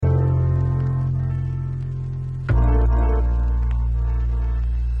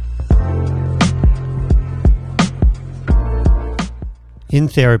In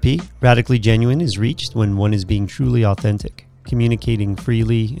therapy, radically genuine is reached when one is being truly authentic, communicating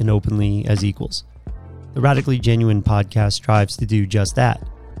freely and openly as equals. The Radically Genuine podcast strives to do just that.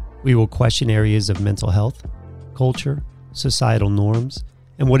 We will question areas of mental health, culture, societal norms,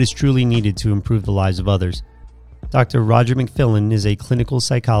 and what is truly needed to improve the lives of others. Dr. Roger McFillin is a clinical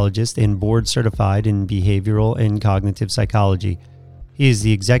psychologist and board certified in behavioral and cognitive psychology. He is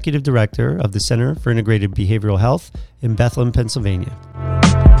the executive director of the Center for Integrated Behavioral Health in Bethlehem, Pennsylvania.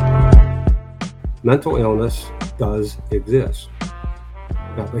 Mental illness does exist.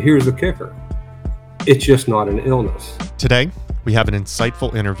 Now, but here's the kicker. It's just not an illness. Today, we have an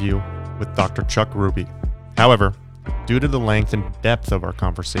insightful interview with Dr. Chuck Ruby. However, due to the length and depth of our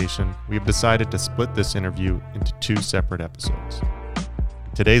conversation, we have decided to split this interview into two separate episodes.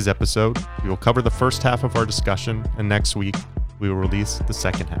 In today's episode, we will cover the first half of our discussion, and next week, we will release the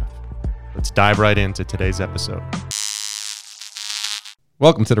second half. Let's dive right into today's episode.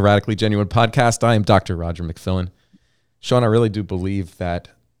 Welcome to the Radically Genuine podcast. I am Dr. Roger McFillin. Sean, I really do believe that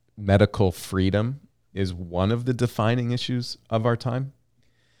medical freedom is one of the defining issues of our time.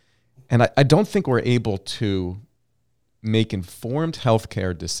 And I don't think we're able to make informed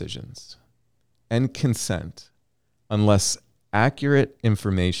healthcare decisions and consent unless accurate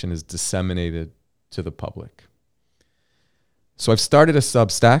information is disseminated to the public. So I've started a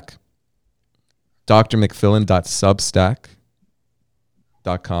Substack,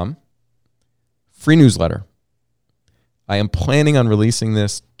 drmcfillin.substack.com, free newsletter. I am planning on releasing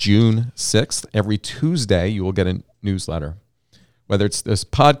this June 6th. Every Tuesday, you will get a newsletter. Whether it's this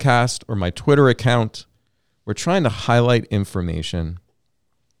podcast or my Twitter account, we're trying to highlight information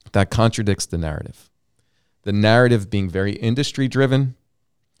that contradicts the narrative. The narrative being very industry-driven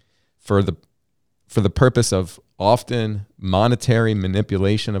for the purpose of often monetary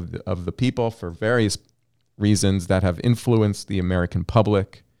manipulation of the people for various reasons that have influenced the American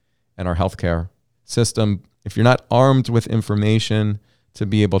public and our healthcare system. If you're not armed with information to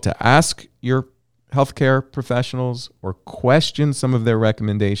be able to ask your healthcare professionals or question some of their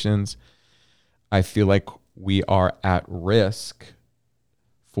recommendations, I feel like we are at risk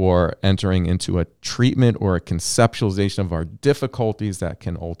for entering into a treatment or a conceptualization of our difficulties that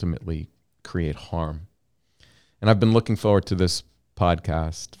can ultimately create harm. And I've been looking forward to this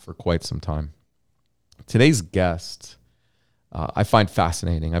podcast for quite some time. Today's guest, I find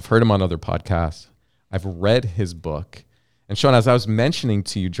fascinating. I've heard him on other podcasts. I've read his book. And Sean, as I was mentioning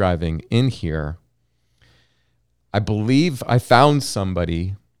to you driving in here, I believe I found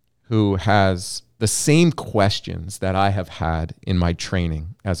somebody who has the same questions that I have had in my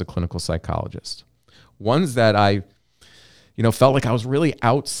training as a clinical psychologist. Ones that I, felt like I was really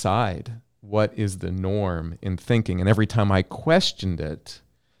outside what is the norm in thinking. And every time I questioned it,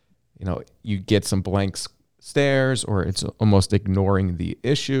 you get some blank stares or it's almost ignoring the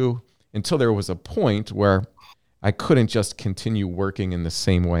issue until there was a point where I couldn't just continue working in the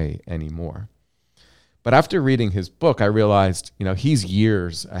same way anymore. But after reading his book, I realized, he's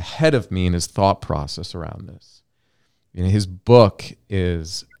years ahead of me in his thought process around this. His book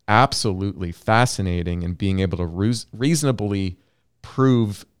is absolutely fascinating in being able to reasonably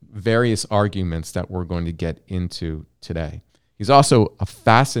prove various arguments that we're going to get into today. He's also a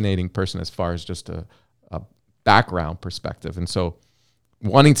fascinating person as far as just a background perspective. And so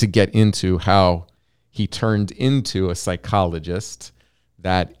wanting to get into how he turned into a psychologist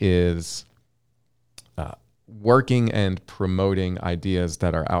that is working and promoting ideas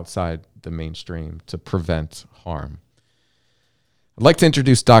that are outside the mainstream to prevent harm. I'd like to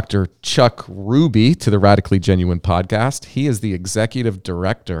introduce Dr. Chuck Ruby to the Radically Genuine podcast. He is the executive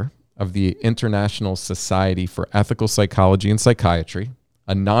director of the International Society for Ethical Psychology and Psychiatry,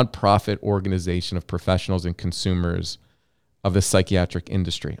 a nonprofit organization of professionals and consumers of the psychiatric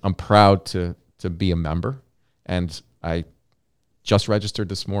industry. I'm proud to be a member, and I just registered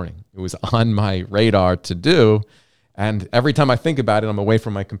this morning. It was on my radar to do, and every time I think about it, I'm away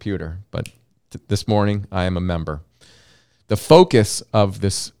from my computer. But this morning, I am a member. The focus of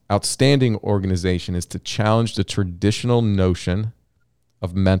this outstanding organization is to challenge the traditional notion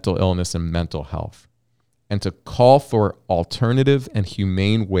of mental illness and mental health, and to call for alternative and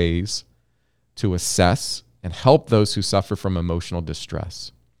humane ways to assess and help those who suffer from emotional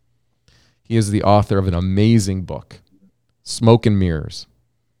distress. He is the author of an amazing book, Smoke and Mirrors: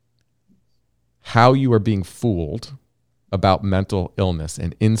 How You Are Being Fooled About Mental Illness,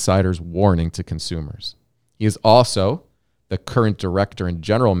 an Insider's Warning to Consumers. He is also the current director and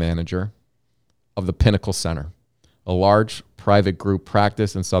general manager of the Pinnacle Center, a large private group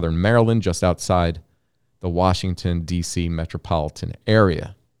practice in Southern Maryland, just outside the Washington, D.C. metropolitan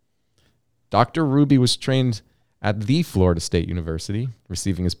area. Dr. Ruby was trained at the Florida State University,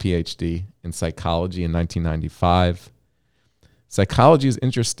 receiving his PhD in psychology in 1995. Psychology is,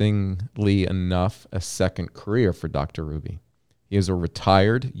 interestingly enough, a second career for Dr. Ruby. He is a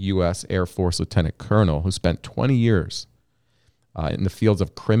retired U.S. Air Force lieutenant colonel who spent 20 years in the fields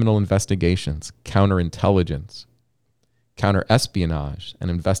of criminal investigations, counterintelligence, counterespionage, and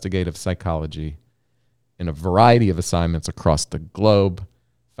investigative psychology in a variety of assignments across the globe.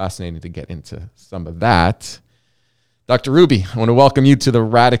 Fascinating to get into some of that. Dr. Ruby, I want to welcome you to the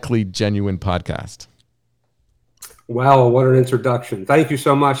Radically Genuine podcast. Wow, what an introduction. Thank you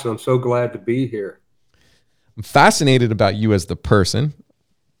so much, and I'm so glad to be here. I'm fascinated about you as the person.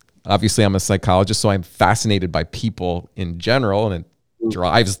 Obviously, I'm a psychologist, so I'm fascinated by people in general, and it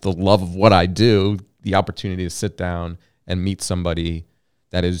drives the love of what I do, the opportunity to sit down and meet somebody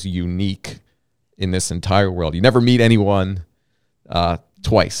that is unique in this entire world. You never meet anyone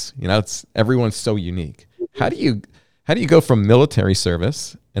twice. You know, everyone's so unique. How do you go from military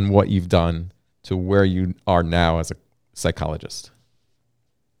service and what you've done to where you are now as a psychologist?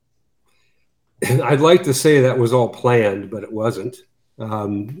 I'd like to say that was all planned, but it wasn't.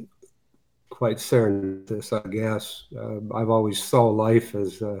 Quite serendipitous, I guess. I've always saw life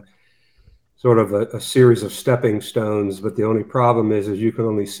as sort of a series of stepping stones, but the only problem is you can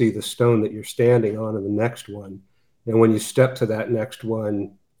only see the stone that you're standing on and the next one. And when you step to that next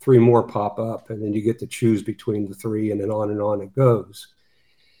one, 3 more pop up, and then you get to choose between the 3, and on it goes.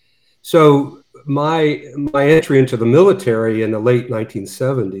 So my entry into the military in the late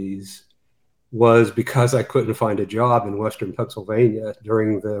 1970s was because I couldn't find a job in Western Pennsylvania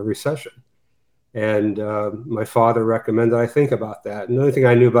during the recession. And my father recommended I think about that. And the only thing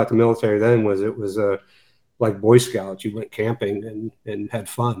I knew about the military then was it was like Boy Scouts. You went camping and had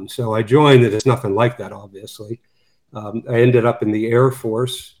fun. So I joined, and it's nothing like that, obviously. I ended up in the Air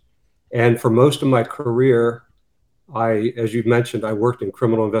Force. And for most of my career, as you mentioned, I worked in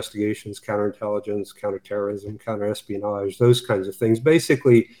criminal investigations, counterintelligence, counterterrorism, counterespionage, those kinds of things.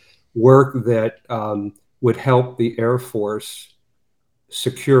 Basically, work that would help the Air Force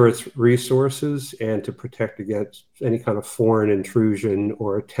secure its resources and to protect against any kind of foreign intrusion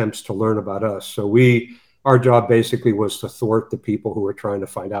or attempts to learn about us. So our job basically was to thwart the people who were trying to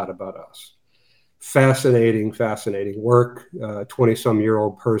find out about us. Fascinating work.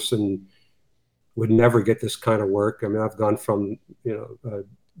 20-some-year-old person would never get this kind of work. I mean, I've gone from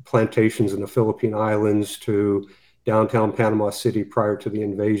plantations in the Philippine Islands to downtown Panama City prior to the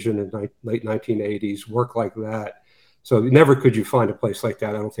invasion in late 1980s, work like that. So never could you find a place like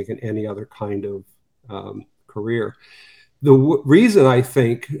that, I don't think, in any other kind of career. The reason I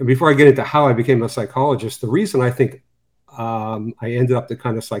think, before I get into how I became a psychologist, the reason I think I ended up the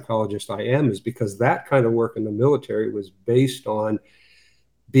kind of psychologist I am is because that kind of work in the military was based on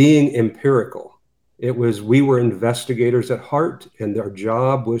being empirical. We were investigators at heart, and our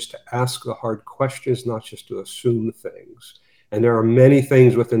job was to ask the hard questions, not just to assume things. And there are many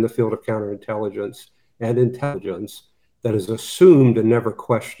things within the field of counterintelligence and intelligence that is assumed and never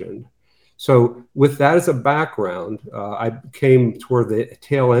questioned. So with that as a background, I came toward the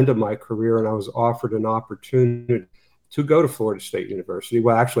tail end of my career, and I was offered an opportunity to go to Florida State University.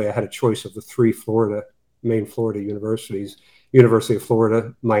 Well, actually, I had a choice of the 3 main Florida universities: University of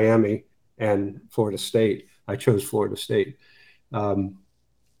Florida, Miami, and Florida State. I chose Florida State.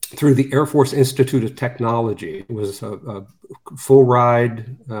 Through the Air Force Institute of Technology. It was a full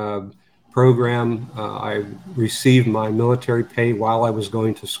ride program. I received my military pay while I was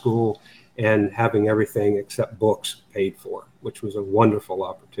going to school and having everything except books paid for, which was a wonderful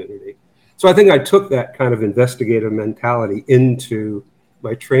opportunity. So I think I took that kind of investigative mentality into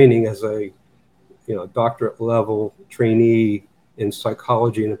my training as a doctorate level trainee in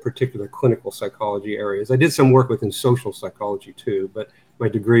psychology, and in particular clinical psychology areas. I did some work within social psychology too, but my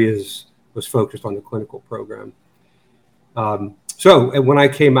degree was focused on the clinical program. So when I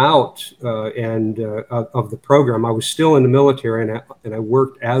came out of the program, I was still in the military, and I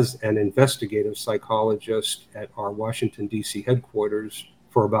worked as an investigative psychologist at our Washington, D.C. headquarters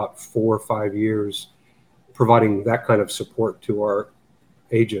for about 4 or 5 years, providing that kind of support to our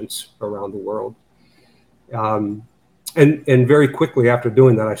agents around the world. And very quickly after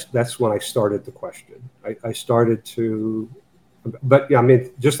doing that, that's when I started the question. I started to, but yeah, I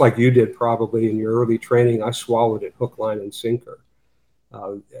mean, just like you did probably in your early training, I swallowed it hook, line, and sinker.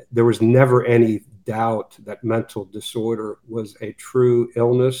 There was never any doubt that mental disorder was a true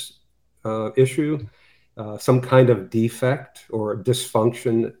illness issue, some kind of defect or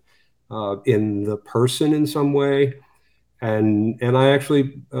dysfunction in the person in some way. And I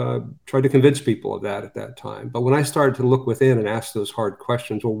actually tried to convince people of that at that time. But when I started to look within and ask those hard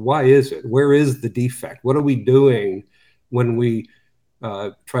questions, well, why is it? Where is the defect? What are we doing when we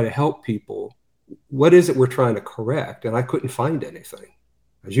try to help people? What is it we're trying to correct? And I couldn't find anything.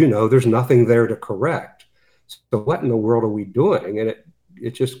 As you know, there's nothing there to correct. So what in the world are we doing? And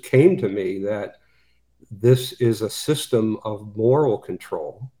it just came to me that this is a system of moral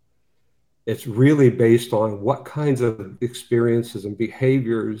control. It's really based on what kinds of experiences and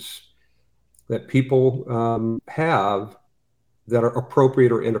behaviors that people have that are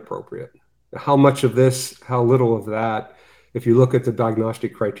appropriate or inappropriate. How much of this, how little of that. If you look at the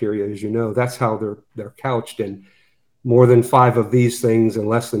diagnostic criteria, as you know, that's how they're couched in more than 5 of these things and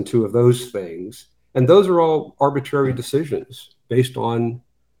less than 2 of those things. And those are all arbitrary decisions based on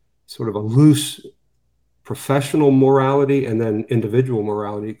sort of a loose professional morality, and then individual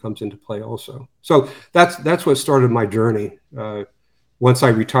morality comes into play also. So that's what started my journey. Once I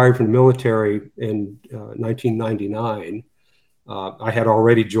retired from the military in 1999, I had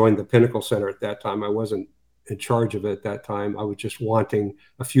already joined the Pinnacle Center at that time. I wasn't in charge of it at that time. I was just wanting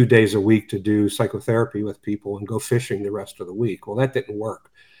a few days a week to do psychotherapy with people and go fishing the rest of the week. Well, that didn't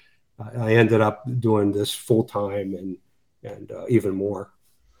work. I ended up doing this full time and even more.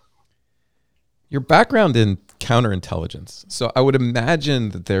 Your background in counterintelligence. So I would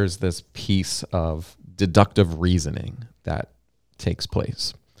imagine that there's this piece of deductive reasoning that takes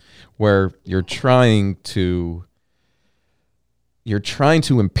place where you're trying to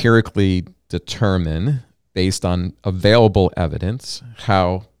empirically determine, based on available evidence,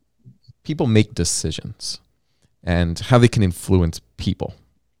 how people make decisions and how they can influence people.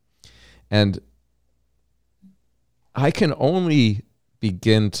 And I can only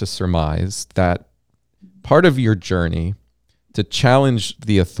begin to surmise that part of your journey to challenge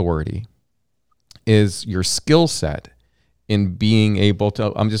the authority is your skill set in being able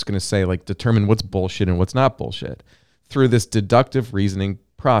to, I'm just going to say, like, determine what's bullshit and what's not bullshit through this deductive reasoning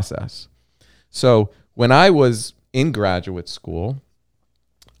process. So when I was in graduate school,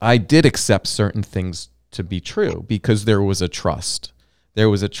 I did accept certain things to be true because there was a trust. There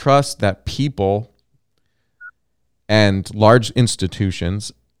was a trust that people and large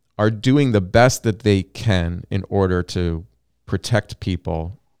institutions are doing the best that they can in order to protect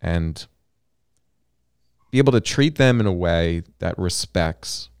people and be able to treat them in a way that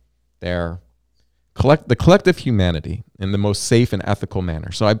respects the collective humanity in the most safe and ethical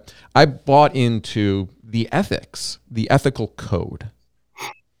manner. So I bought into the ethics, the ethical code.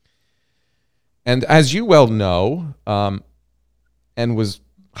 And as you well know, and was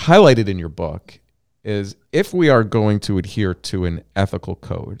highlighted in your book, is if we are going to adhere to an ethical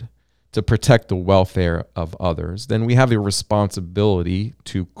code to protect the welfare of others, then we have a responsibility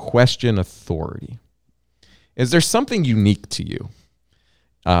to question authority. Is there something unique to you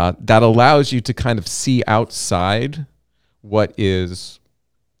that allows you to kind of see outside what is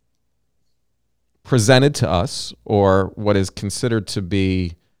presented to us or what is considered to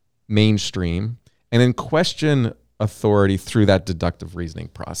be mainstream, and then question authority through that deductive reasoning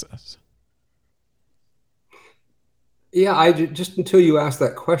process? Yeah, I just until you asked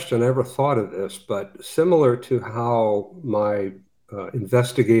that question, I never thought of this, but similar to how my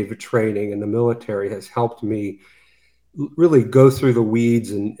investigative training in the military has helped me really go through the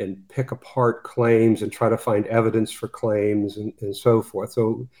weeds and pick apart claims and try to find evidence for claims and so forth.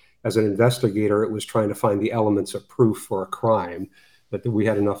 So as an investigator, it was trying to find the elements of proof for a crime, that we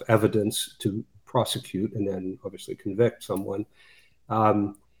had enough evidence to prosecute and then obviously convict someone.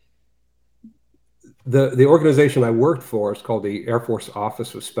 The organization I worked for is called the Air Force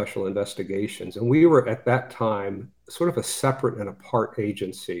Office of Special Investigations. And we were at that time sort of a separate and apart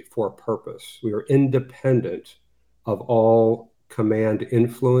agency for a purpose. We were independent of all command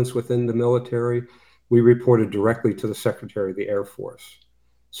influence within the military. We reported directly to the Secretary of the Air Force.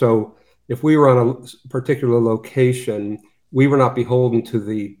 So if we were on a particular location, we were not beholden to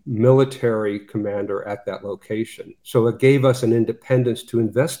the military commander at that location. So it gave us an independence to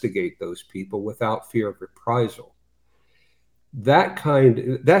investigate those people without fear of reprisal. That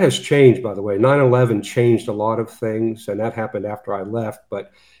has changed, by the way. 9/11 changed a lot of things, and that happened after I left.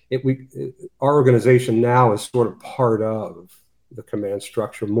 But our organization now is sort of part of the command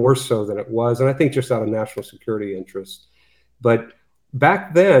structure, more so than it was, and I think just out of national security interests. But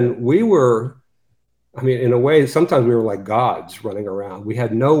back then, we were, I mean, in a way, sometimes we were like gods running around. We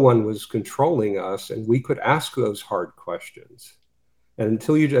had no one was controlling us, and we could ask those hard questions. And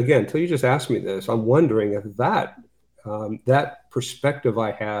until you just asked me this, I'm wondering if that perspective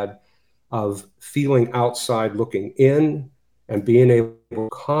I had of feeling outside, looking in, and being able to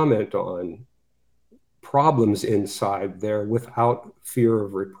comment on problems inside there without fear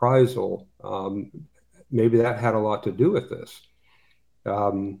of reprisal. Maybe that had a lot to do with this.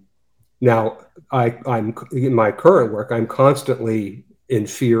 Now, I'm in my current work, I'm constantly in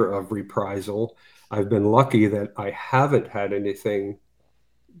fear of reprisal. I've been lucky that I haven't had anything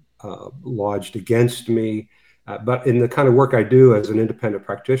lodged against me. But in the kind of work I do as an independent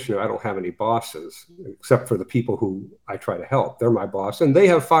practitioner, I don't have any bosses except for the people who I try to help. They're my boss, and they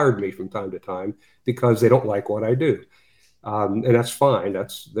have fired me from time to time because they don't like what I do. And that's fine.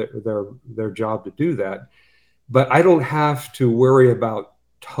 That's their job to do that. But I don't have to worry about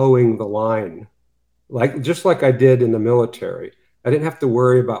towing the line, just like I did in the military. I didn't have to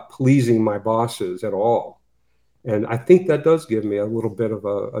worry about pleasing my bosses at all. And I think that does give me a little bit of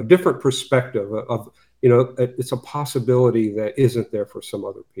a different perspective of, it's a possibility that isn't there for some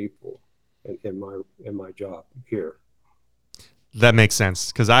other people in my job here. That makes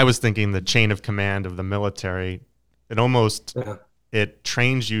sense, because I was thinking the chain of command of the military, it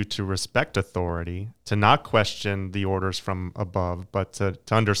trains you to respect authority, to not question the orders from above, but to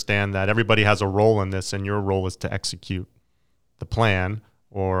understand that everybody has a role in this, and your role is to execute the plan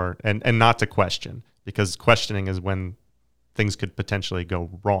and not to question, because questioning is when things could potentially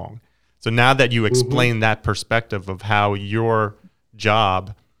go wrong. So now that you explain that perspective of how your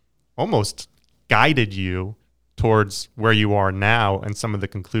job almost guided you towards where you are now and some of the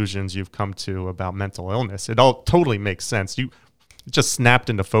conclusions you've come to about mental illness, it all totally makes sense. You just snapped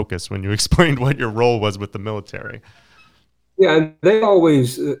into focus when you explained what your role was with the military. Yeah, and they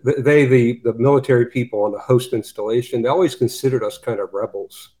always, the military people on the host installation, they always considered us kind of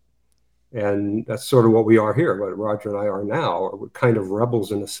rebels. And that's sort of what we are here, what Roger and I are now. We're kind of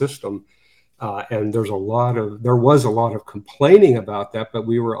rebels in the system. And there was a lot of complaining about that, but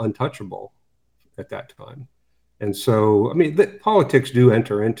we were untouchable at that time. And so, politics do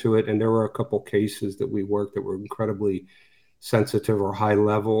enter into it. And there were a couple cases that we worked that were incredibly sensitive or high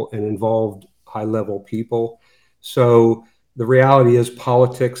level and involved high level people. So the reality is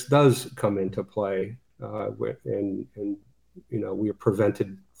politics does come into play, and we are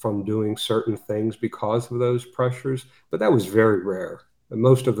prevented from doing certain things because of those pressures, but that was very rare. And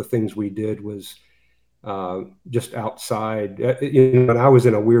most of the things we did was just outside. And I was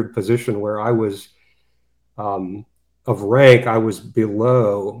in a weird position where I was of rank. I was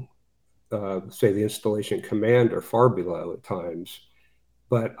below, say, the installation commander, far below at times.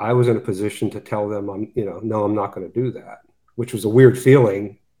 But I was in a position to tell them, no, I'm not going to do that, which was a weird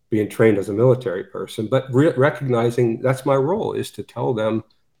feeling being trained as a military person. But recognizing that's my role is to tell them,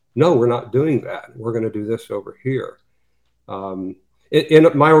 no, we're not doing that. We're going to do this over here. In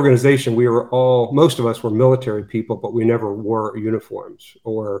my organization, most of us were military people, but we never wore uniforms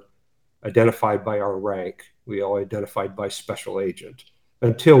or identified by our rank. We all identified by special agent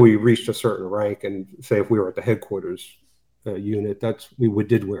until we reached a certain rank. And say if we were at the headquarters unit, we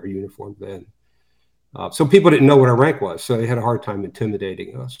did wear a uniform then. So people didn't know what our rank was, so they had a hard time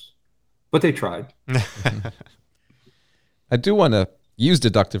intimidating us. But they tried. I do want to use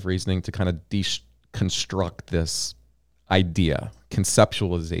deductive reasoning to kind of deconstruct this idea,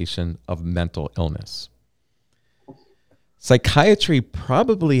 conceptualization of mental illness. Psychiatry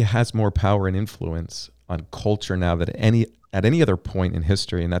probably has more power and influence on culture now than at any other point in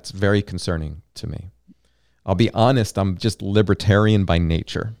history, and that's very concerning to me. I'll be honest, I'm just libertarian by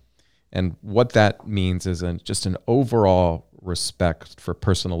nature. And what that means is just an overall respect for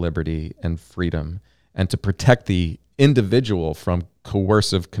personal liberty and freedom, and to protect the individual from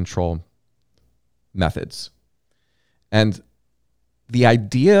coercive control methods. And the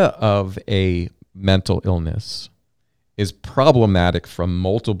idea of a mental illness is problematic from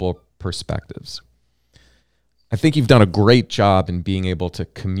multiple perspectives. I think you've done a great job in being able to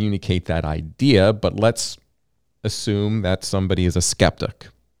communicate that idea, but let's assume that somebody is a skeptic.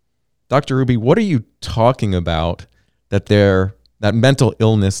 Dr. Ruby, what are you talking about that mental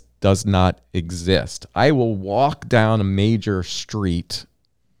illness does not exist? I will walk down a major street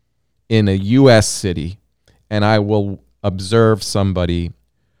in a U.S. city and I will observe somebody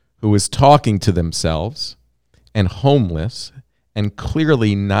who is talking to themselves and homeless and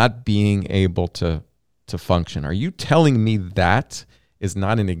clearly not being able to function. Are you telling me that is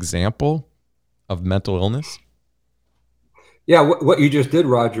not an example of mental illness? Yeah, what you just did,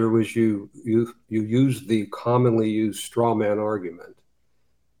 Roger, was you used the commonly used straw man argument.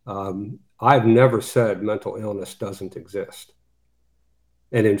 I've never said mental illness doesn't exist,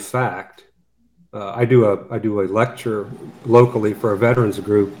 and in fact, I do a lecture locally for a veterans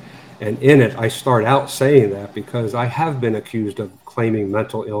group, and in it I start out saying that because I have been accused of claiming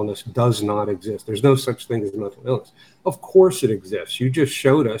mental illness does not exist. There's no such thing as mental illness. Of course it exists. You just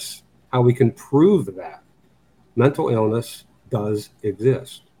showed us how we can prove that mental illness does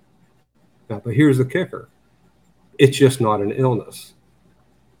exist. Now, but here's the kicker. It's just not an illness.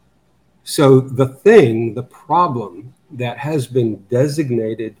 So the problem that has been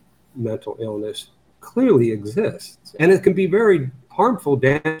designated mental illness clearly exists. And it can be very harmful,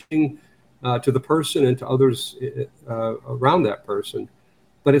 damaging to the person and to others around that person.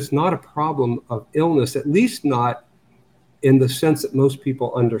 But it's not a problem of illness, at least not in the sense that most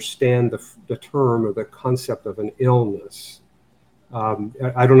people understand the term or the concept of an illness.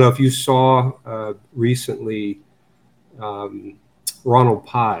 I don't know if you saw recently Ronald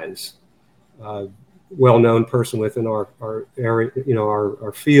Pies, well-known person within our area,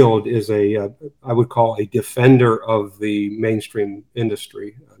 our field, is I would call a defender of the mainstream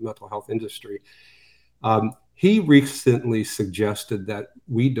industry, mental health industry. He recently suggested that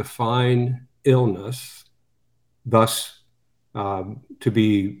we define illness, thus to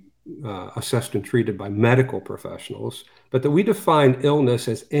be assessed and treated by medical professionals, but that we define illness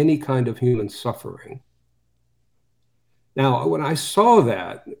as any kind of human suffering. Now, when I saw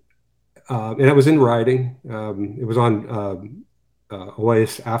that, and it was in writing, it was on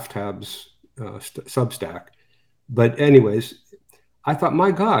Elias Aftab's Substack. But anyways, I thought,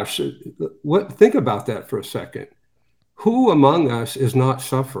 my gosh, think about that for a second. Who among us is not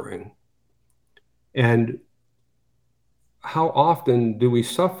suffering? And how often do we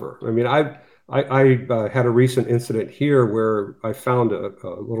suffer? I mean, I had a recent incident here where I found a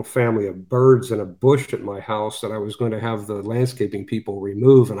little family of birds in a bush at my house that I was going to have the landscaping people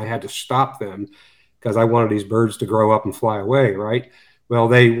remove, and I had to stop them because I wanted these birds to grow up and fly away, right? Well,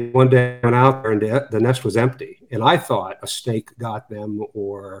 they one day went out there and the nest was empty, and I thought a snake got them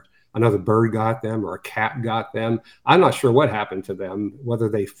or another bird got them or a cat got them. I'm not sure what happened to them, whether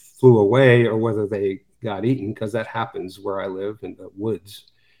they flew away or whether they got eaten, because that happens where I live in the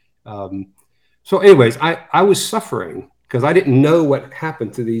woods. So anyways, I was suffering because I didn't know what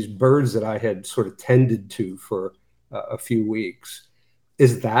happened to these birds that I had sort of tended to for a few weeks.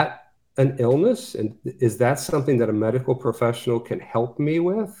 Is that an illness? And is that something that a medical professional can help me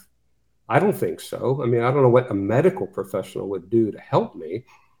with? I don't think so. I mean, I don't know what a medical professional would do to help me.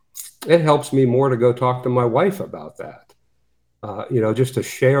 It helps me more to go talk to my wife about that, just to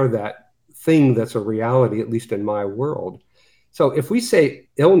share that thing that's a reality, at least in my world. So if we say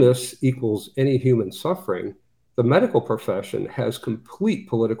illness equals any human suffering, the medical profession has complete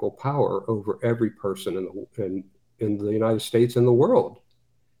political power over every person in the United States and the world.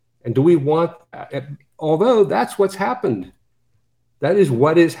 And do we want that? Although that's what's happened. That is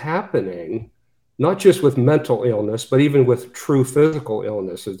what is happening, not just with mental illness, but even with true physical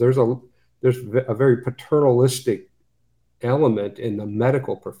illnesses. There's a very paternalistic element in the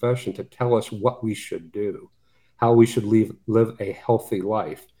medical profession to tell us what we should do, how we should live a healthy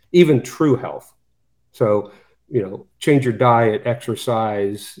life, even true health. So, change your diet,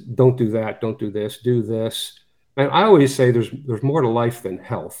 exercise, don't do that, don't do this, do this. And I always say there's more to life than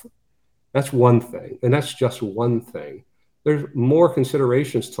health. That's one thing, and that's just one thing. There's more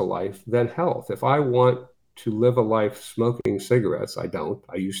considerations to life than health. If I want to live a life smoking cigarettes, I don't,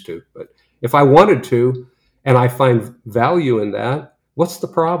 I used to, but if I wanted to, and I find value in that, what's the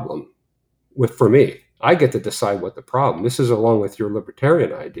problem for me? I get to decide what the problem. This is along with your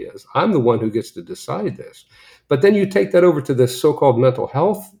libertarian ideas. I'm the one who gets to decide this. But then you take that over to this so-called mental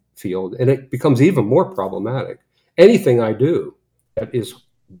health field, and it becomes even more problematic. Anything I do that is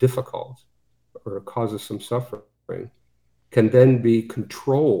difficult or causes some suffering can then be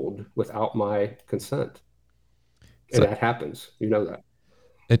controlled without my consent. And that happens. You know that.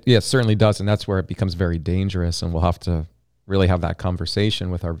 It certainly does, and that's where it becomes very dangerous, and we'll have to really have that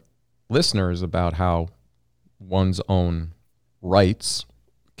conversation with our listeners about how one's own rights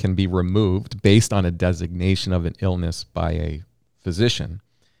can be removed based on a designation of an illness by a physician.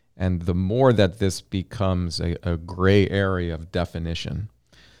 And the more that this becomes a gray area of definition,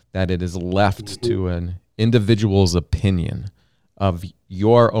 that it is left to an individual's opinion of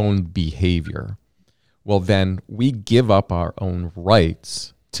your own behavior, well, then we give up our own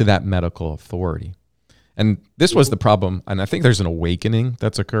rights to that medical authority. And this was the problem, and I think there's an awakening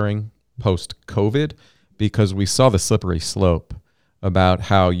that's occurring post-COVID, because we saw the slippery slope about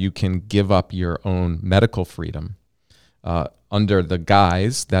how you can give up your own medical freedom under the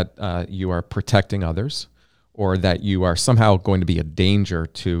guise that you are protecting others, or that you are somehow going to be a danger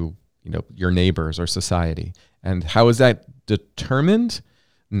to your neighbors or society. And how is that determined?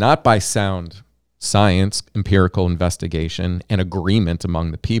 Not by sound science, empirical investigation, and agreement among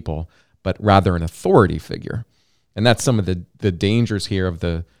the people, but rather an authority figure. And that's some of the dangers here of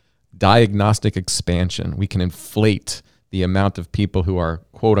the diagnostic expansion. We can inflate the amount of people who are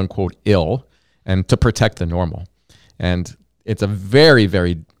quote unquote ill and to protect the normal. And it's a very,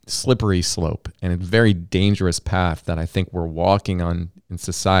 very slippery slope and a very dangerous path that I think we're walking on in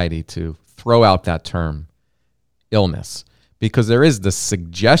society to throw out that term illness, because there is the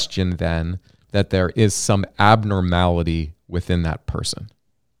suggestion then that there is some abnormality within that person.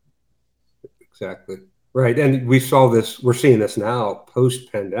 Exactly. Right. And we're seeing this now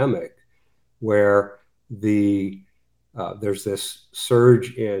post-pandemic, where there's this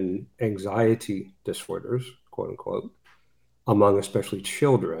surge in anxiety disorders, quote unquote, among especially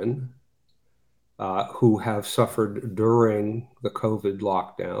children who have suffered during the COVID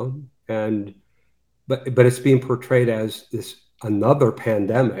lockdown. But it's being portrayed as this another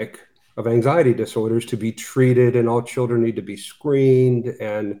pandemic of anxiety disorders to be treated, and all children need to be screened,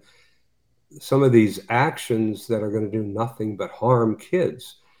 and some of these actions that are going to do nothing but harm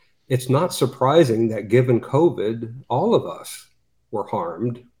kids. It's not surprising that given COVID, all of us were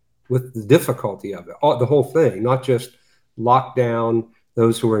harmed with the difficulty of it, the whole thing, not just lockdown,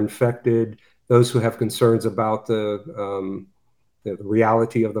 those who are infected, those who have concerns about the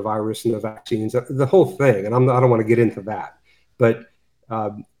reality of the virus and the vaccines, the whole thing. And I don't want to get into that. But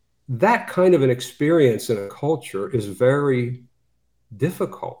that kind of an experience in a culture is very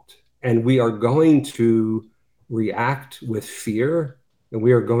difficult. And we are going to react with fear, and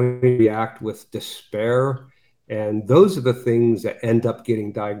we are going to react with despair. And those are the things that end up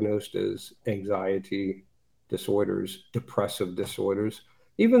getting diagnosed as anxiety disorders, depressive disorders,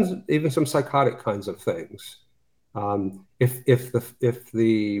 even some psychotic kinds of things. If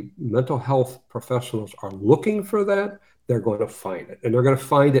the mental health professionals are looking for that, they're going to find it. And they're going to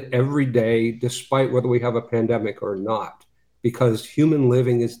find it every day, despite whether we have a pandemic or not, because human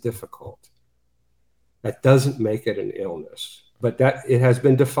living is difficult. That doesn't make it an illness, but that it has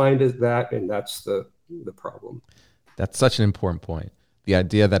been defined as that, and that's the problem. That's such an important point. The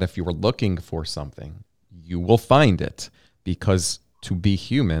idea that if you were looking for something, you will find it, because to be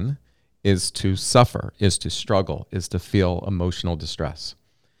human is to suffer, is to struggle, is to feel emotional distress.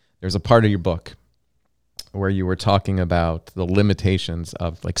 There's a part of your book where you were talking about the limitations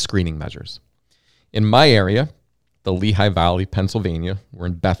of like screening measures. In my area, the Lehigh Valley, Pennsylvania, we're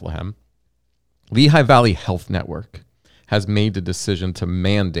in Bethlehem, Lehigh Valley Health Network has made the decision to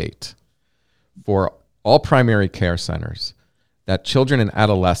mandate for all primary care centers that children and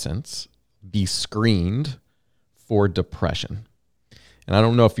adolescents be screened for depression. And I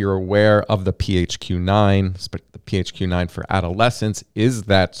don't know if you're aware of the PHQ-9, but the PHQ-9 for adolescents is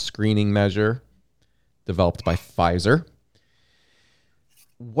that screening measure developed by Pfizer.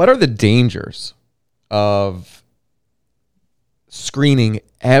 What are the dangers of screening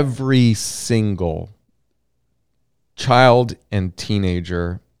every single child and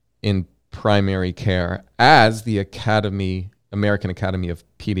teenager in primary care, as the American Academy of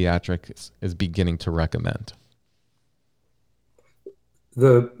Pediatrics is beginning to recommend?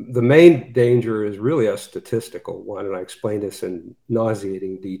 The main danger is really a statistical one, and I explain this in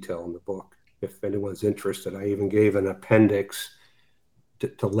nauseating detail in the book. If anyone's interested, I even gave an appendix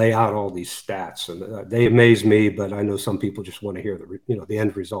to lay out all these stats, and they amaze me, but I know some people just want to hear the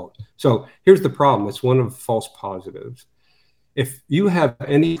end result. So here's the problem. It's one of false positives. If you have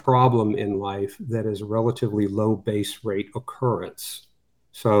any problem in life that is a relatively low base rate occurrence,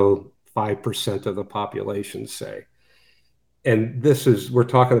 so 5% of the population, say, and we're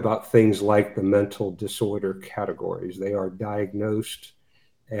talking about things like the mental disorder categories. They are diagnosed,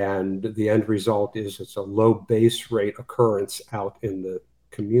 and the end result is it's a low base rate occurrence out in the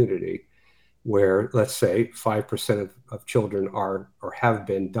community, where, let's say, 5% of children are or have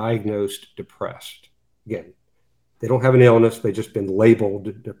been diagnosed depressed. Again, they don't have an illness, they've just been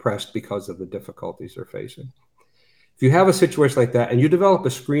labeled depressed because of the difficulties they're facing. If you have a situation like that and you develop a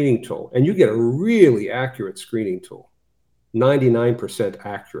screening tool, and you get a really accurate screening tool, 99%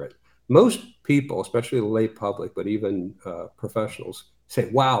 accurate, most people, especially the lay public, but even professionals, say,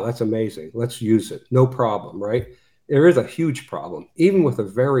 wow, that's amazing, let's use it, no problem, right? There is a huge problem. Even with a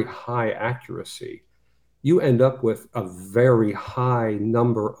very high accuracy, you end up with a very high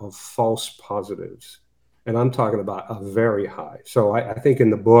number of false positives. And I'm talking about a very high. So I think in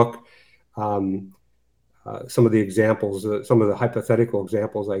the book, some of the examples, some of the hypothetical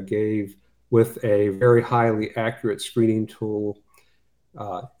examples I gave with a very highly accurate screening tool,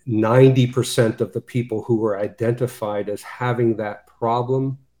 90% of the people who were identified as having that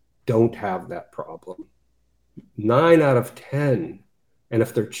problem don't have that problem. 9 out of 10. And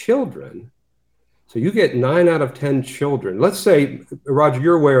if they're children, so you get 9 out of 10 children. Let's say, Roger,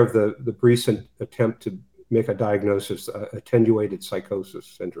 you're aware of the recent attempt to make a diagnosis, attenuated psychosis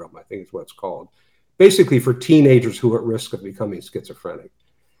syndrome, I think is what it's called. basically for teenagers who are at risk of becoming schizophrenic.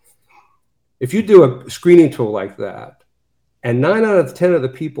 If you do a screening tool like that, and 9 out of 10 of the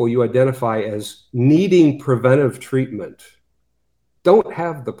people you identify as needing preventive treatment don't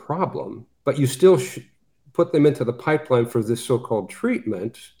have the problem, but you still put them into the pipeline for this so-called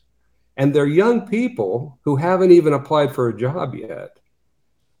treatment, and they're young people who haven't even applied for a job yet,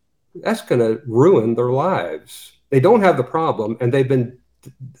 that's going to ruin their lives. They don't have the problem, and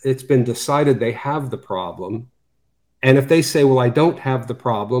it's been decided they have the problem. And if they say, well, I don't have the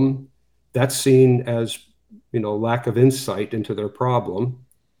problem, that's seen as, lack of insight into their problem.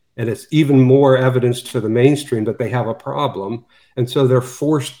 And it's even more evidence to the mainstream that they have a problem. And so they're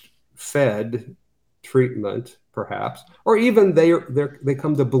forced fed treatment, perhaps, or even they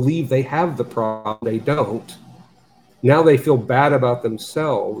come to believe they have the problem. They don't. Now they feel bad about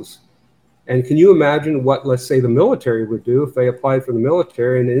themselves. And can you imagine what, let's say, the military would do if they applied for the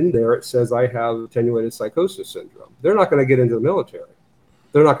military and in there it says, I have attenuated psychosis syndrome? They're not going to get into the military.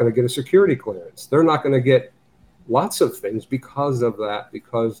 They're not going to get a security clearance. They're not going to get lots of things because of that,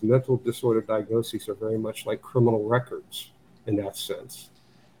 because mental disorder diagnoses are very much like criminal records in that sense.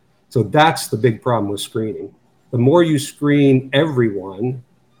 So that's the big problem with screening. The more you screen everyone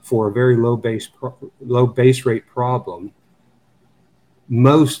for a very low base rate problem,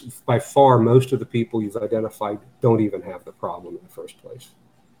 most of the people you've identified don't even have the problem in the first place.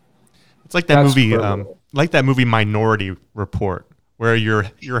 It's like that movie Minority Report, where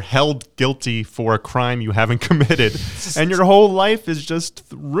you're held guilty for a crime you haven't committed, and your whole life is just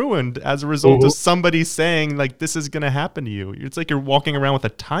ruined as a result of somebody saying, like, this is going to happen to you. It's like you're walking around with a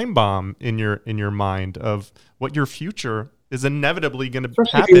time bomb in your mind of what your future is inevitably going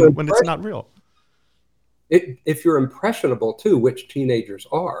to happen when it's not real. If you're impressionable too, which teenagers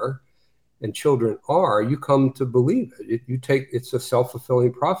are and children are, you come to believe it. It's a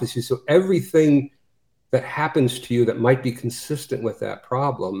self-fulfilling prophecy. So everything that happens to you that might be consistent with that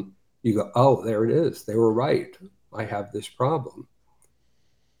problem, you go, oh, there it is. They were right. I have this problem.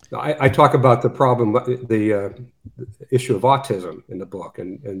 Now, I talk about the problem, the issue of autism in the book,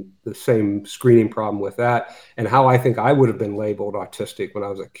 and the same screening problem with that, and how I think I would have been labeled autistic when I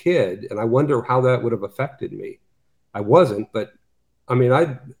was a kid, and I wonder how that would have affected me. I wasn't, but I mean,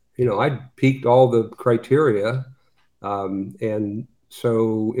 I peaked all the criteria, and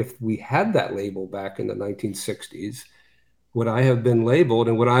so if we had that label back in the 1960s, would I have been labeled,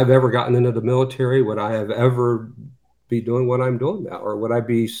 and would I have ever gotten into the military? Would I have ever be doing what I'm doing now? Or would I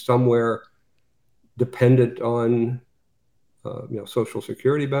be somewhere dependent on, Social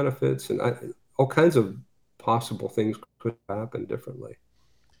Security benefits? And all kinds of possible things could happen differently.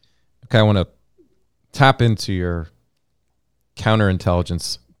 Okay, I want to tap into your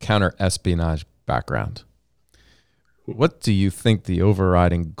counterintelligence, counter-espionage background. What do you think the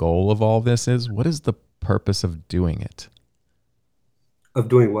overriding goal of all this is? What is the purpose of doing it? Of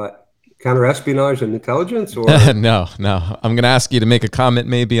doing what? Counter-espionage and intelligence? Or No. I'm going to ask you to make a comment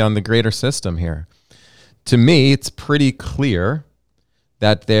maybe on the greater system here. To me, it's pretty clear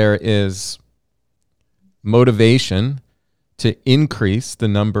that there is motivation to increase the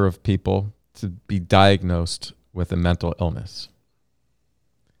number of people to be diagnosed with a mental illness.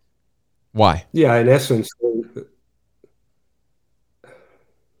 Why? Yeah, in essence,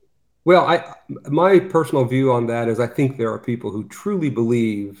 well, my personal view on that is I think there are people who truly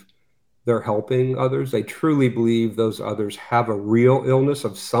believe they're helping others. They truly believe those others have a real illness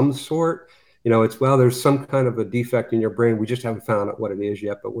of some sort. There's some kind of a defect in your brain. We just haven't found out what it is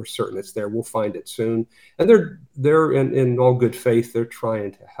yet, but we're certain it's there. We'll find it soon. And they're in all good faith. They're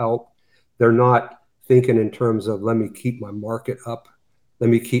trying to help. They're not thinking in terms of, let me keep my market up.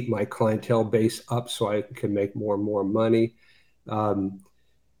 Let me keep my clientele base up so I can make more and more money.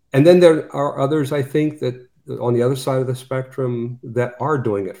 And then there are others, I think, that on the other side of the spectrum that are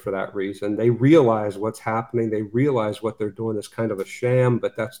doing it for that reason. They realize what's happening. They realize what they're doing is kind of a sham,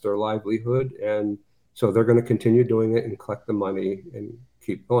 but that's their livelihood. And so they're going to continue doing it and collect the money and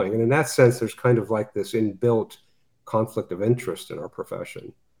keep going. And in that sense, there's kind of like this inbuilt conflict of interest in our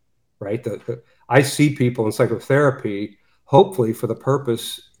profession, right? I see people in psychotherapy, hopefully for the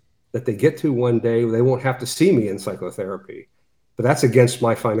purpose that they get to one day, they won't have to see me in psychotherapy, but that's against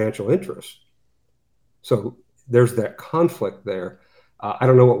my financial interests. So there's that conflict there. I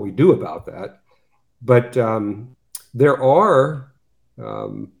don't know what we do about that, but there are,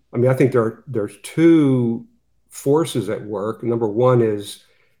 I think there's two forces at work. Number one is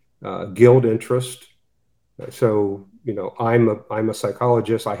guild interest. So, I'm a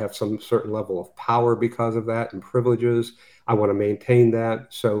psychologist. I have some certain level of power because of that and privileges. I want to maintain that.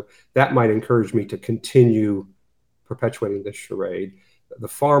 So that might encourage me to continue perpetuating this charade. The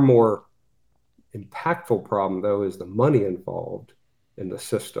far more impactful problem, though, is the money involved in the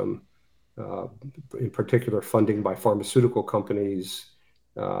system, in particular funding by pharmaceutical companies.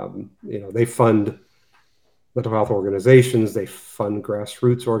 They fund mental health organizations, they fund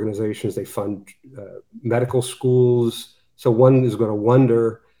grassroots organizations, they fund medical schools. So one is going to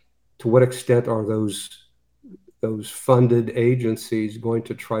wonder, to what extent are those funded agencies going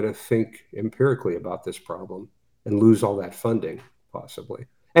to try to think empirically about this problem and lose all that funding, possibly?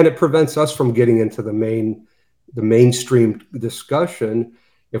 And it prevents us from getting into the mainstream discussion.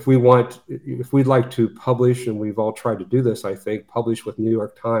 If we'd like to publish, and we've all tried to do this, I think, publish with New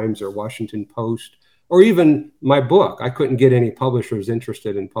York Times or Washington Post, or even my book. I couldn't get any publishers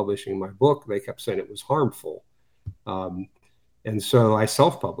interested in publishing my book. They kept saying it was harmful. And so I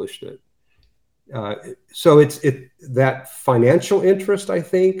self-published it. So it's that financial interest, I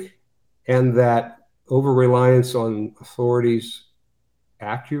think, and that over-reliance on authorities'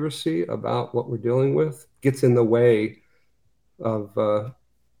 accuracy about what we're dealing with gets in the way of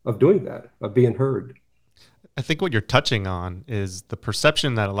doing that, of being heard. I think what you're touching on is the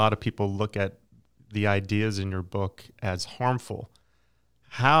perception that a lot of people look at the ideas in your book as harmful.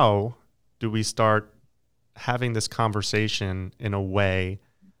 How do we start having this conversation in a way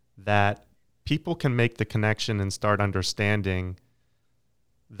that people can make the connection and start understanding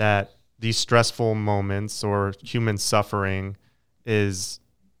that these stressful moments or human suffering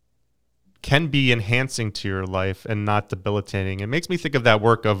can be enhancing to your life and not debilitating? It makes me think of that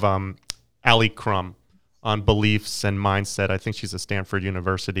work of Ali Crum on beliefs and mindset. I think she's a Stanford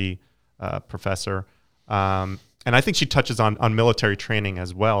University professor. And I think she touches on military training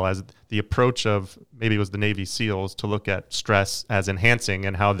as well, as the approach of, maybe it was the Navy SEALs, to look at stress as enhancing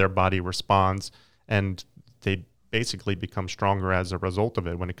and how their body responds. And they basically become stronger as a result of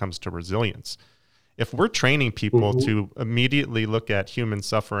it when it comes to resilience. If we're training people to immediately look at human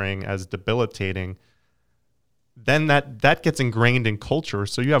suffering as debilitating, then that gets ingrained in culture.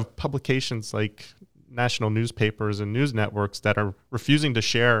 So you have publications like national newspapers and news networks that are refusing to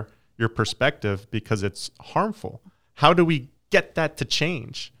share your perspective because it's harmful. How do we get that to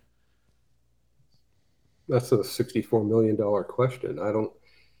change? That's a $64 million question.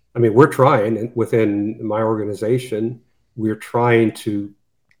 We're trying within my organization. We're trying to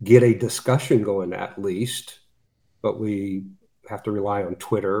get a discussion going, at least, but we have to rely on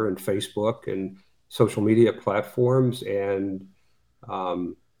Twitter and Facebook and social media platforms, and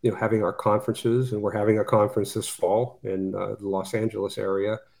having our conferences. And we're having a conference this fall in the Los Angeles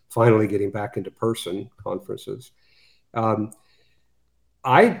area, finally getting back into person conferences.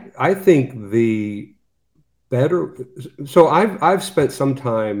 I think the better. So I've spent some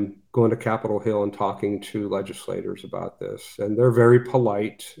time going to Capitol Hill and talking to legislators about this, and they're very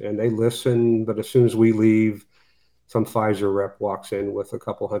polite and they listen. But as soon as we leave, some Pfizer rep walks in with a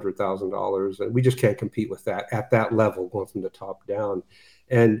couple $100,000, and we just can't compete with that at that level, going from the top down.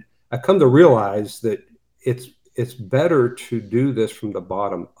 And I come to realize that it's better to do this from the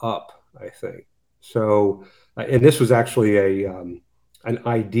bottom up, I think. So, and this was actually an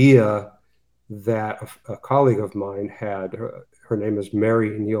idea that a colleague of mine had. Her name is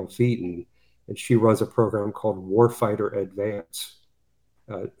Mary Neal Featon, and she runs a program called Warfighter Advance,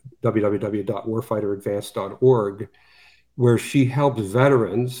 www.warfighteradvance.org, where she helps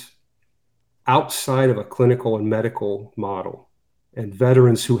veterans outside of a clinical and medical model, and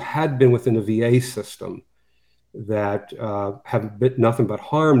veterans who had been within the VA system that have been nothing but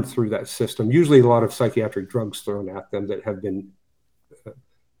harmed through that system. Usually a lot of psychiatric drugs thrown at them that have been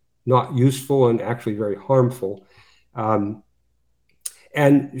not useful and actually very harmful.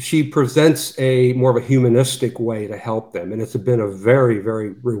 And she presents a more of a humanistic way to help them. And it's been a very,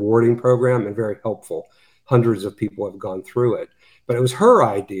 very rewarding program and very helpful. Hundreds of people have gone through it. But it was her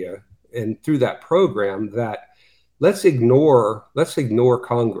idea, and through that program, that let's ignore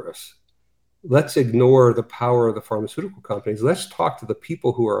Congress. Let's ignore the power of the pharmaceutical companies. Let's talk to the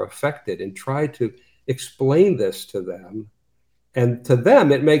people who are affected and try to explain this to them. And to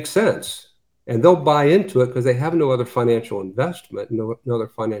them, it makes sense. And they'll buy into it because they have no other financial investment, no other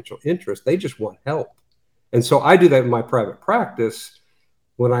financial interest. They just want help. And so I do that in my private practice.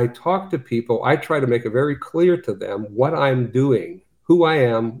 When I talk to people, I try to make it very clear to them what I'm doing, who I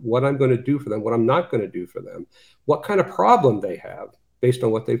am, what I'm going to do for them, what I'm not going to do for them, what kind of problem they have based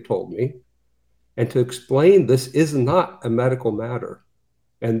on what they've told me, and to explain this is not a medical matter.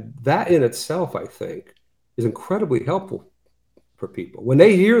 And that in itself, I think, is incredibly helpful for people. When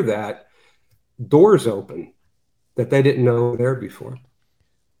they hear that, doors open that they didn't know were there before.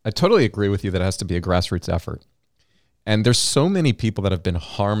 I totally agree with you that it has to be a grassroots effort. And there's so many people that have been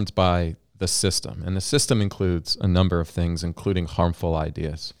harmed by the system. And the system includes a number of things, including harmful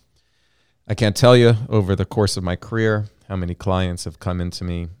ideas. I can't tell you over the course of my career how many clients have come into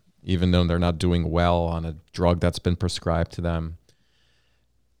me, even though they're not doing well on a drug that's been prescribed to them.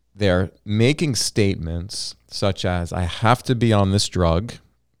 They're making statements such as, I have to be on this drug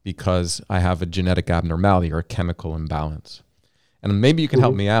because I have a genetic abnormality or a chemical imbalance. And maybe you can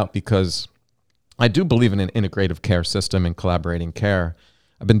help me out, because I do believe in an integrative care system and collaborating care.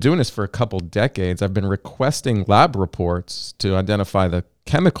 I've been doing this for a couple decades. I've been requesting lab reports to identify the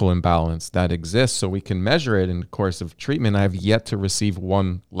chemical imbalance that exists so we can measure it in the course of treatment. I have yet to receive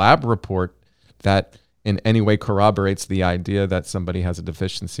one lab report that in any way corroborates the idea that somebody has a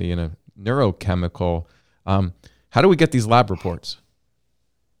deficiency in a neurochemical. How do we get these lab reports?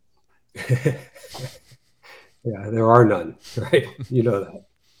 Yeah, there are none, right? You know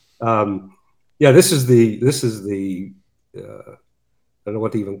that. Yeah, this is the I don't know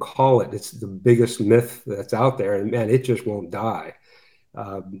what to even call it. It's the biggest myth that's out there, and man, it just won't die.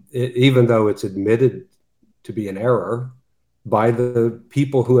 Even though it's admitted to be an error by the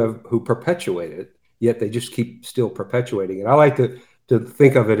people who perpetuate it, yet they just keep still perpetuating it. I like to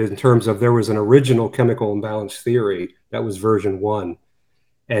think of it in terms of, there was an original chemical imbalance theory that was version 1,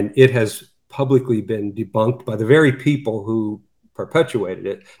 and it has publicly been debunked by the very people who perpetuated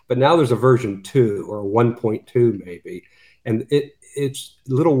it. But now there's a version 2 or 1.2 maybe, and it's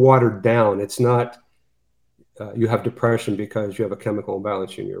a little watered down. It's not you have depression because you have a chemical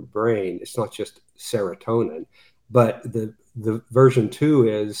imbalance in your brain. It's not just serotonin, but the version 2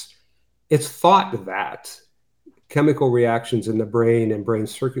 is, it's thought that chemical reactions in the brain and brain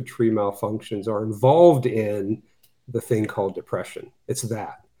circuitry malfunctions are involved in the thing called depression. It's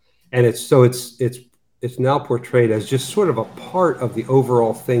that, and it's now portrayed as just sort of a part of the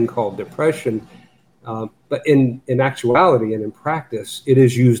overall thing called depression. But in actuality and in practice, it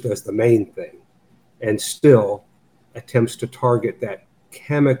is used as the main thing, and still attempts to target that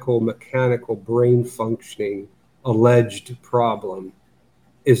chemical, mechanical, brain functioning alleged problem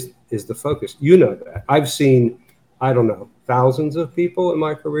is the focus. You know that. I've seen, I don't know, thousands of people in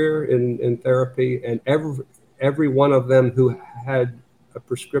my career in therapy, and every one of them who had a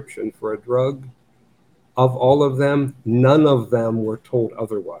prescription for a drug, of all of them, none of them were told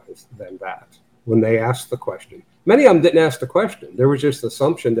otherwise than that when they asked the question. Many of them didn't ask the question. There was just the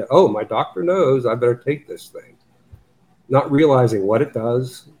assumption that, oh, my doctor knows, I better take this thing. Not realizing what it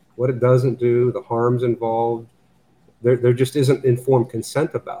does, what it doesn't do, the harms involved. There just isn't informed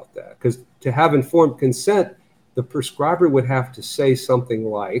consent about that. Because to have informed consent, the prescriber would have to say something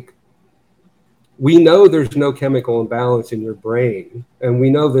like, we know there's no chemical imbalance in your brain, and we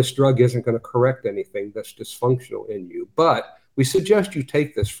know this drug isn't going to correct anything that's dysfunctional in you, but we suggest you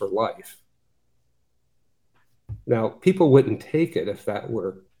take this for life. Now, people wouldn't take it if that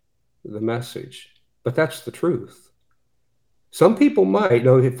were the message, but that's the truth. Some people might.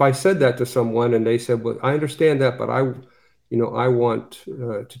 Know, if I said that to someone and they said, well, I understand that, but I want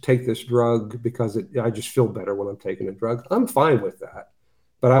to take this drug because I just feel better when I'm taking a drug. I'm fine with that.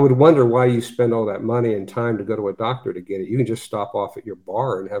 But I would wonder why you spend all that money and time to go to a doctor to get it. You can just stop off at your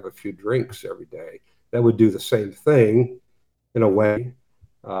bar and have a few drinks every day. That would do the same thing in a way.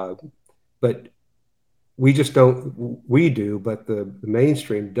 But we just don't, we do, but the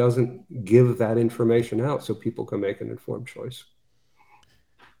mainstream doesn't give that information out so people can make an informed choice.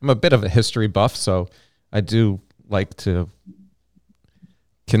 I'm a bit of a history buff, so I do like to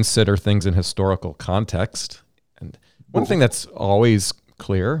consider things in historical context. And one thing that's always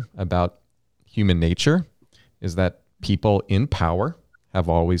clear about human nature is that people in power have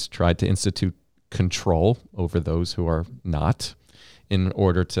always tried to institute control over those who are not, in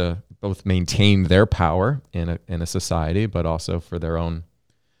order to both maintain their power in a society, but also for their own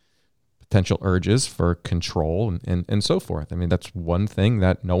potential urges for control and so forth. I mean, that's one thing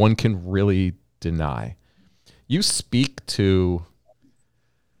that no one can really deny. You speak to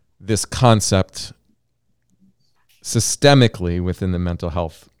this concept systemically within the mental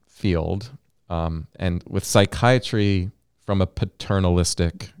health field, and with psychiatry from a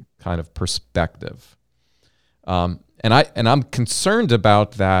paternalistic kind of perspective. And I'm concerned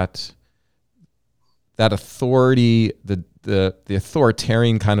about that authority, the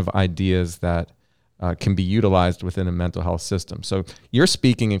authoritarian kind of ideas that can be utilized within a mental health system. So you're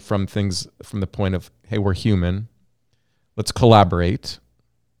speaking from things from the point of, hey, we're human. Let's collaborate.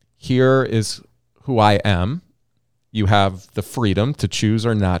 Here is who I am. You have the freedom to choose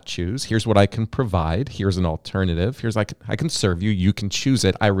or not choose. Here's what I can provide. Here's an alternative. Here's I can serve you. You can choose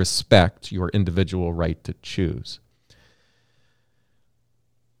it. I respect your individual right to choose.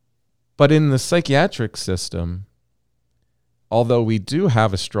 But in the psychiatric system, although we do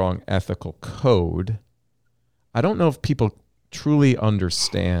have a strong ethical code, I don't know if people truly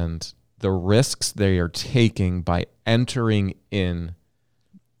understand the risks they are taking by entering in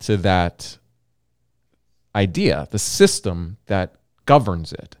to that idea, the system that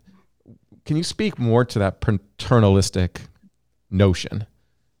governs it. Can you speak more to that paternalistic notion?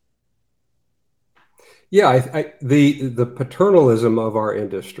 Yeah, the paternalism of our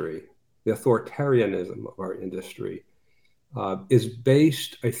industry, the authoritarianism of our industry, is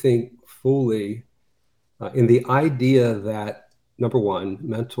based, I think, fully in the idea that, number one,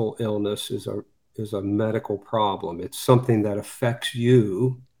 mental illness is a medical problem. It's something that affects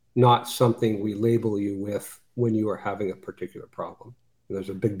you, not something we label you with when you are having a particular problem. And there's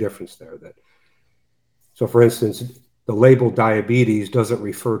a big difference there. So, for instance, the label diabetes doesn't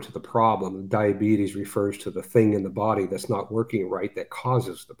refer to the problem. Diabetes refers to the thing in the body that's not working right that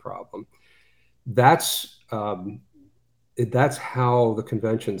causes the problem. That's how the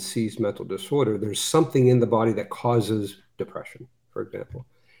convention sees mental disorder. There's something in the body that causes depression, for example.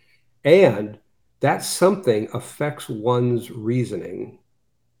 And that something affects one's reasoning,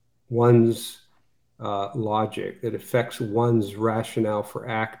 one's logic. It affects one's rationale for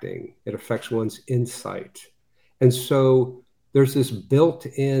acting. It affects one's insight. And so there's this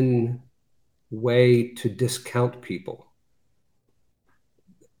built-in way to discount people,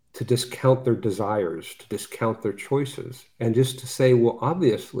 to discount their desires, to discount their choices, and just to say, well,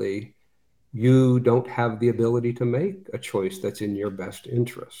 obviously, you don't have the ability to make a choice that's in your best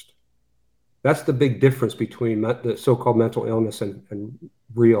interest. That's the big difference between the so-called mental illness and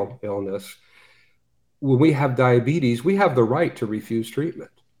real illness. When we have diabetes, we have the right to refuse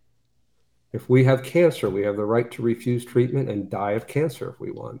treatment. If we have cancer, we have the right to refuse treatment and die of cancer if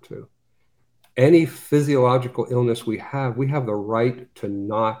we want to. Any physiological illness we have the right to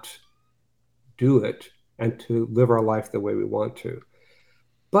not do it and to live our life the way we want to.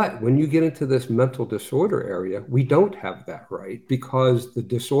 But when you get into this mental disorder area, we don't have that right, because the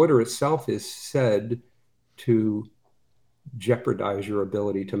disorder itself is said to jeopardize your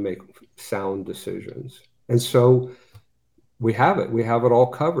ability to make sound decisions. And so we have it all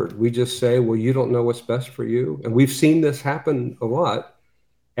covered. We just say, well, you don't know what's best for you. And we've seen this happen a lot.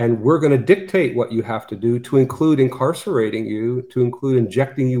 And we're going to dictate what you have to do, to include incarcerating you, to include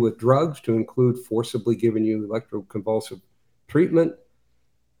injecting you with drugs, to include forcibly giving you electroconvulsive treatment,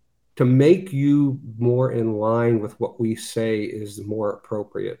 to make you more in line with what we say is more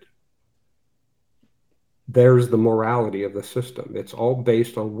appropriate. There's the morality of the system. It's all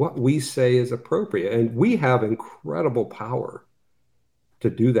based on what we say is appropriate. And we have incredible power to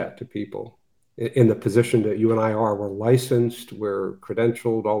do that to people in the position that you and I are. We're licensed, we're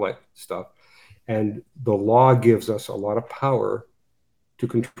credentialed, all that stuff. And the law gives us a lot of power to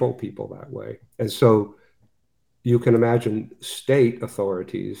control people that way. And so you can imagine state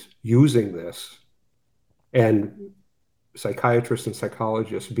authorities using this, and psychiatrists and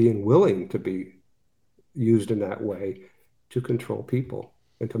psychologists being willing to be used in that way to control people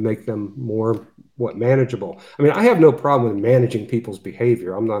and to make them more manageable. I mean, I have no problem with managing people's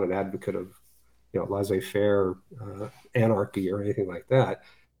behavior. I'm not an advocate of laissez-faire anarchy or anything like that.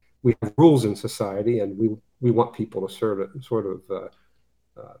 We have rules in society, and we want people to sort of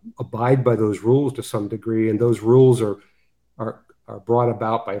abide by those rules to some degree. And those rules are brought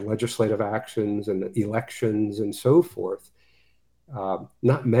about by legislative actions and elections and so forth,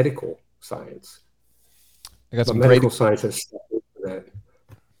 not medical science. Medical science has stepped into that.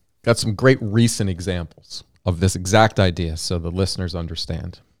 Got some great recent examples of this exact idea so the listeners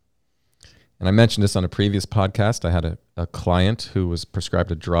understand. And I mentioned this on a previous podcast. I had a client who was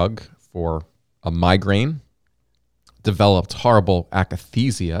prescribed a drug for a migraine, developed horrible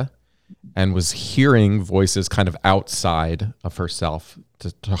akathisia, and was hearing voices kind of outside of herself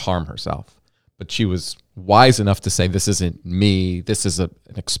to harm herself. But she was wise enough to say, this isn't me. This is an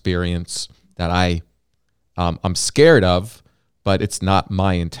experience that I'm scared of, but it's not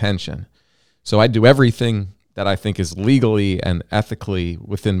my intention. So I do everything that I think is legally and ethically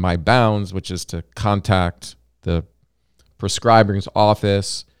within my bounds, which is to contact the prescriber's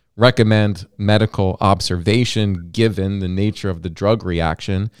office, recommend medical observation given the nature of the drug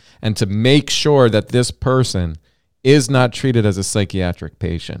reaction, and to make sure that this person is not treated as a psychiatric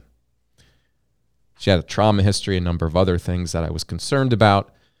patient. She had a trauma history, a number of other things that I was concerned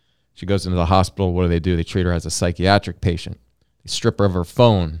about. She goes into the hospital. What do? They treat her as a psychiatric patient. They strip her of her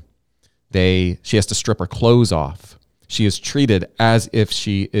phone. She has to strip her clothes off. She is treated as if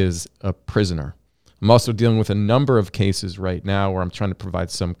she is a prisoner. I'm also dealing with a number of cases right now where I'm trying to provide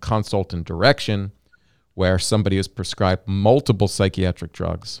some consult and direction where somebody is prescribed multiple psychiatric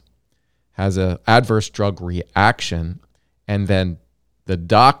drugs, has an adverse drug reaction, and then the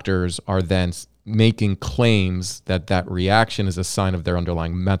doctors are then making claims that that reaction is a sign of their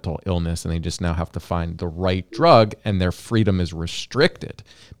underlying mental illness, and they just now have to find the right drug, and their freedom is restricted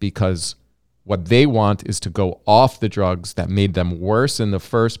because what they want is to go off the drugs that made them worse in the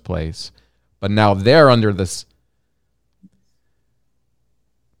first place, but now they're under this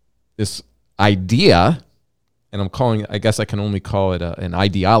idea, and I guess I can only call it an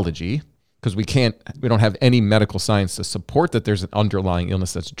ideology, because we don't have any medical science to support that there's an underlying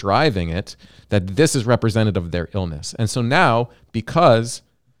illness that's driving it, that this is representative of their illness. And so now, because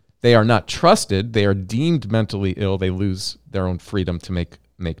they are not trusted, they are deemed mentally ill, they lose their own freedom to make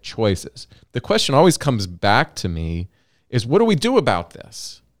choices. The question always comes back to me is, what do we do about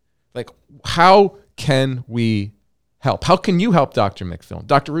this? Like, how can we help? How can you help, Dr. McFillin?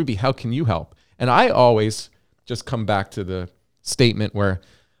 Dr. Ruby, how can you help? And I always just come back to the statement where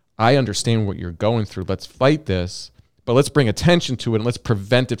I understand what you're going through. Let's fight this, but let's bring attention to it and let's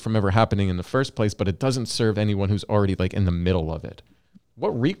prevent it from ever happening in the first place. But it doesn't serve anyone who's already like in the middle of it. What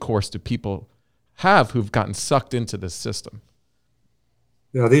recourse do people have who've gotten sucked into this system?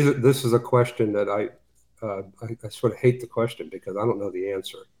 Yeah, this is a question that I sort of hate the question because I don't know the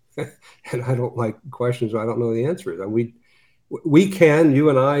answer. And I don't like questions I don't know the answer. And you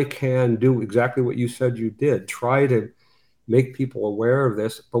and I can do exactly what you said you did. Try to make people aware of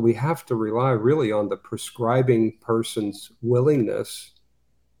this, but we have to rely really on the prescribing person's willingness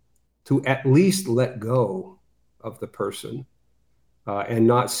to at least let go of the person and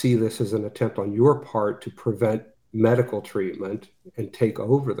not see this as an attempt on your part to prevent medical treatment and take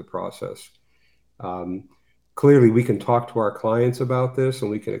over the process. Clearly, we can talk to our clients about this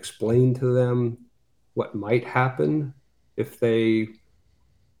and we can explain to them what might happen if they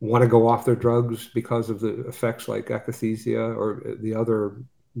want to go off their drugs because of the effects like akathisia or the other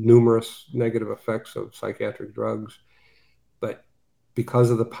numerous negative effects of psychiatric drugs. But because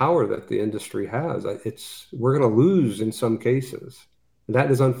of the power that the industry has, we're going to lose in some cases. And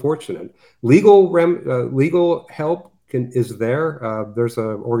that is unfortunate. Legal help is there. There's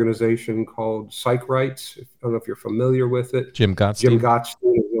an organization called Psych Rights. I don't know if you're familiar with it. Jim Gottstein. Jim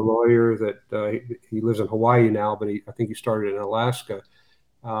Gottstein is a lawyer that he lives in Hawaii now, but I think he started in Alaska.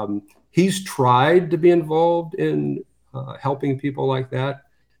 He's tried to be involved in helping people like that,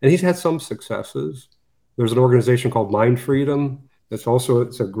 and he's had some successes. There's an organization called Mind Freedom.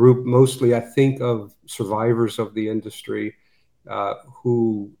 It's a group mostly, I think, of survivors of the industry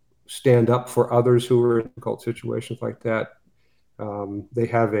who stand up for others who are in difficult situations like that. They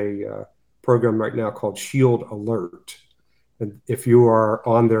have a program right now called Shield Alert. And if you are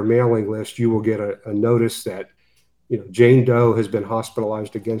on their mailing list, you will get a notice that Jane Doe has been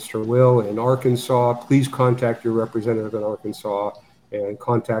hospitalized against her will in Arkansas. Please contact your representative in Arkansas and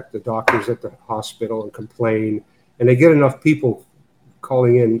contact the doctors at the hospital and complain. And they get enough people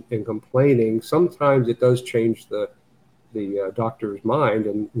calling in and complaining. Sometimes it does change the doctor's mind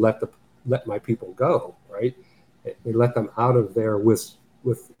and let my people go, right? They let them out of there with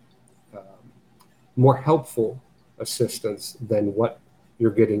more helpful assistance than what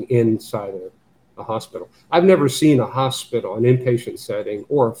you're getting inside a hospital. I've never seen a hospital, an inpatient setting,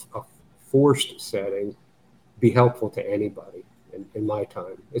 or a forced setting be helpful to anybody in my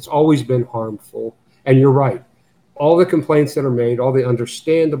time. It's always been harmful. And you're right. All the complaints that are made, all the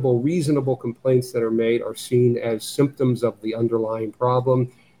understandable, reasonable complaints that are made are seen as symptoms of the underlying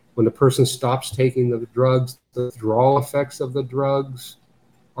problem. When the person stops taking the drugs, the withdrawal effects of the drugs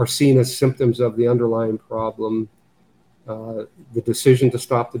are seen as symptoms of the underlying problem. The decision to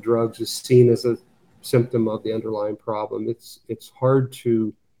stop the drugs is seen as a symptom of the underlying problem. It's hard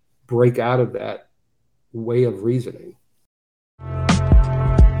to break out of that way of reasoning.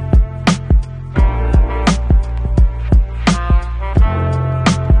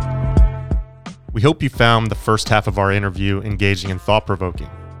 We hope you found the first half of our interview engaging and thought-provoking.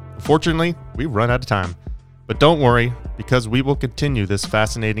 Unfortunately, we've run out of time. But don't worry, because we will continue this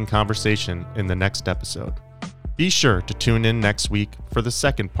fascinating conversation in the next episode. Be sure to tune in next week for the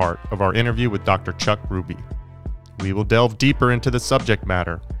second part of our interview with Dr. Chuck Ruby. We will delve deeper into the subject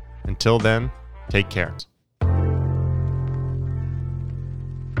matter. Until then, take care.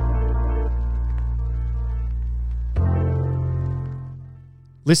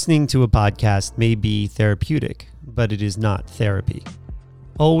 Listening to a podcast may be therapeutic, but it is not therapy.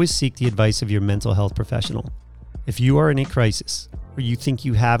 Always seek the advice of your mental health professional. If you are in a crisis or you think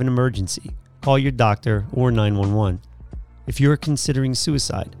you have an emergency, call your doctor or 911. If you are considering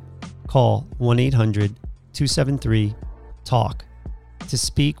suicide, call 1-800-273-TALK to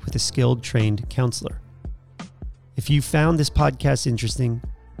speak with a skilled, trained counselor. If you found this podcast interesting,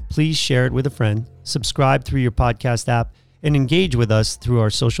 please share it with a friend, subscribe through your podcast app, and engage with us through our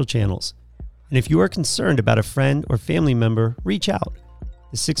social channels. And if you are concerned about a friend or family member, reach out.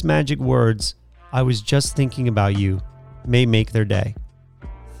 The 6 magic words, "I was just thinking about you," may make their day.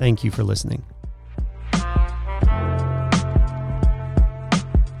 Thank you for listening.